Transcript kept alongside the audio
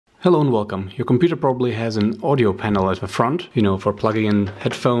Hello and welcome. Your computer probably has an audio panel at the front, for plugging in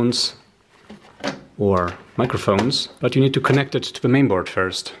headphones or microphones, but you need to connect it to the mainboard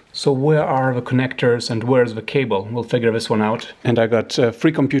first. So where are the connectors and where's the cable? We'll figure this one out. And I got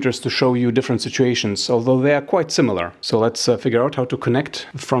 3 computers to show you different situations, although they are quite similar. So let's figure out how to connect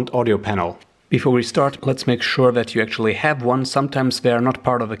the front audio panel. Before we start, let's make sure that you actually have one. Sometimes they are not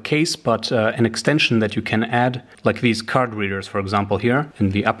part of a case, but an extension that you can add, like these card readers, for example, here,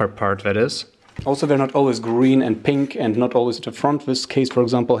 in the upper part, that is. Also, they're not always green and pink and not always at the front. This case, for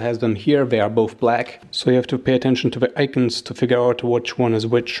example, has them here. They are both black. So you have to pay attention to the icons to figure out which one is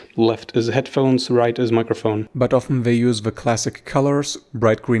which. Left is headphones, right is microphone. But often they use the classic colors.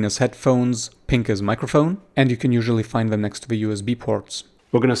 Bright green is headphones, pink is microphone, and you can usually find them next to the USB ports.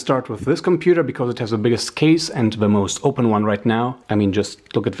 We're going to start with this computer because it has the biggest case and the most open one right now. I mean,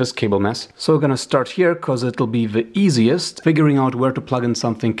 just look at this cable mess. So we're going to start here because it'll be the easiest. Figuring out where to plug in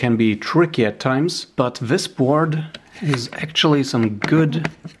something can be tricky at times, but this board is actually some good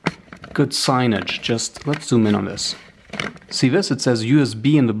signage. Just let's zoom in on this. See this? It says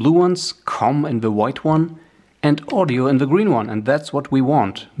USB in the blue ones, COM in the white one, and audio in the green one, and that's what we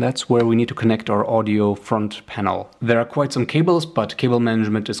want. That's where we need to connect our audio front panel. There are quite some cables, but cable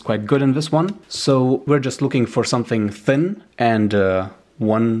management is quite good in this one. So we're just looking for something thin and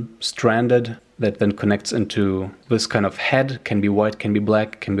one-stranded that then connects into this kind of head. Can be white, can be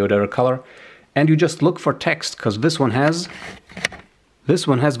black, can be whatever color. And you just look for text, because this one has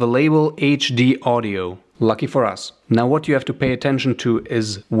the label HD audio. Lucky for us. Now what you have to pay attention to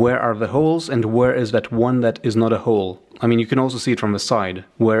is where are the holes and where is that one that is not a hole. I mean, you can also see it from the side.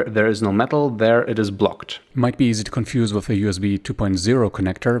 Where there is no metal, there it is blocked. Might be easy to confuse with a USB 2.0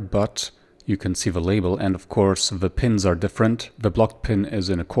 connector, but you can see the label, and of course the pins are different. The blocked pin is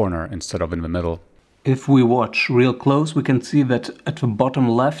in a corner instead of in the middle. If we watch real close, we can see that at the bottom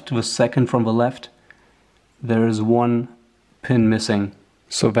left, the second from the left, there is one pin missing.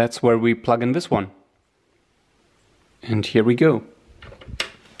 So that's where we plug in this one. And here we go.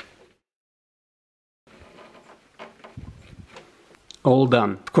 All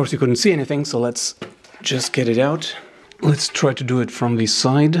done. Of course you couldn't see anything, so let's just get it out. Let's try to do it from the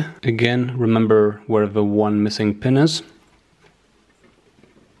side. Again, remember where the one missing pin is.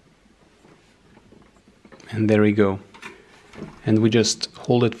 And there we go. And we just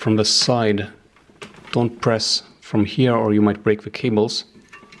hold it from the side. Don't press from here or you might break the cables.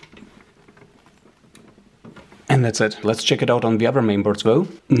 And that's it. Let's check it out on the other mainboards though.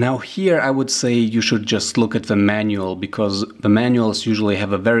 Now here I would say you should just look at the manual, because the manuals usually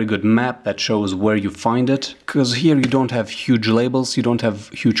have a very good map that shows where you find it. Because here you don't have huge labels, you don't have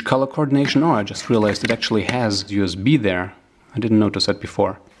huge color coordination. Oh, I just realized it actually has USB there. I didn't notice that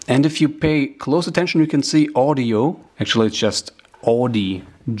before. And if you pay close attention you can see audio. Actually it's just Audi.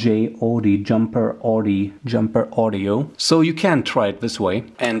 J-Audi, jumper audio. So you can try it this way.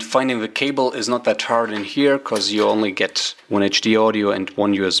 And finding the cable is not that hard in here, because you only get one HD audio and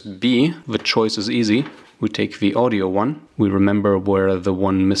one USB. The choice is easy. We take the audio one. We remember where the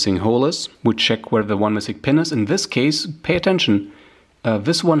one missing hole is. We check where the one missing pin is. In this case, pay attention.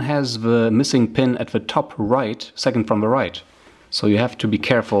 This one has the missing pin at the top right, second from the right. So you have to be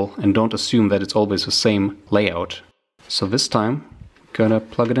careful and don't assume that it's always the same layout. So this time, gonna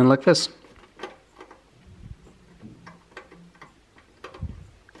plug it in like this.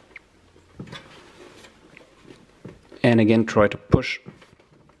 And again try to push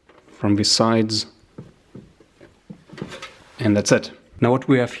from the sides. And that's it. Now what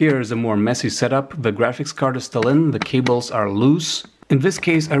we have here is a more messy setup. The graphics card is still in, the cables are loose. In this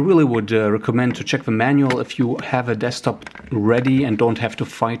case I really would recommend to check the manual if you have a desktop ready and don't have to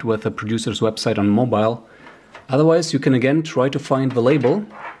fight with the producer's website on mobile. Otherwise, you can again try to find the label.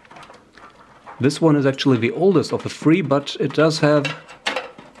 This one is actually the oldest of the 3, but it does have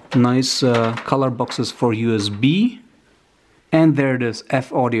nice color boxes for USB. And there it is,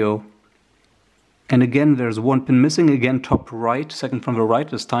 F audio. And again, there's one pin missing, again top right, second from the right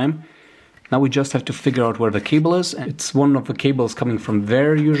this time. Now we just have to figure out where the cable is. It's one of the cables coming from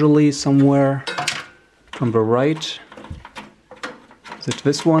there, usually somewhere from the right. Is it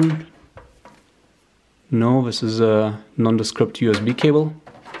this one? No, this is a nondescript USB cable.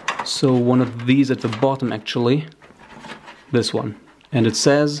 So one of these at the bottom actually, this one. And it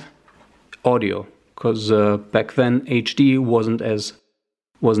says audio, because back then HD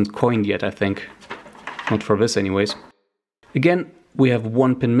wasn't coined yet, I think. Not for this anyways. Again, we have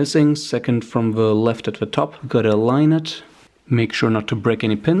one pin missing, second from the left at the top. Gotta align it, make sure not to break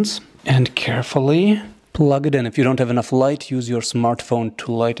any pins, and carefully plug it in. If you don't have enough light, use your smartphone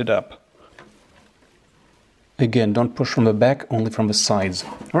to light it up. Again, don't push from the back, only from the sides.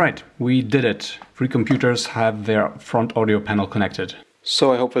 Alright, we did it. 3 computers have their front audio panel connected.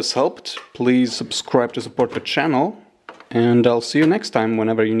 So I hope this helped. Please subscribe to support the channel. And I'll see you next time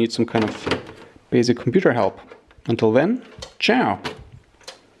whenever you need some kind of basic computer help. Until then, ciao!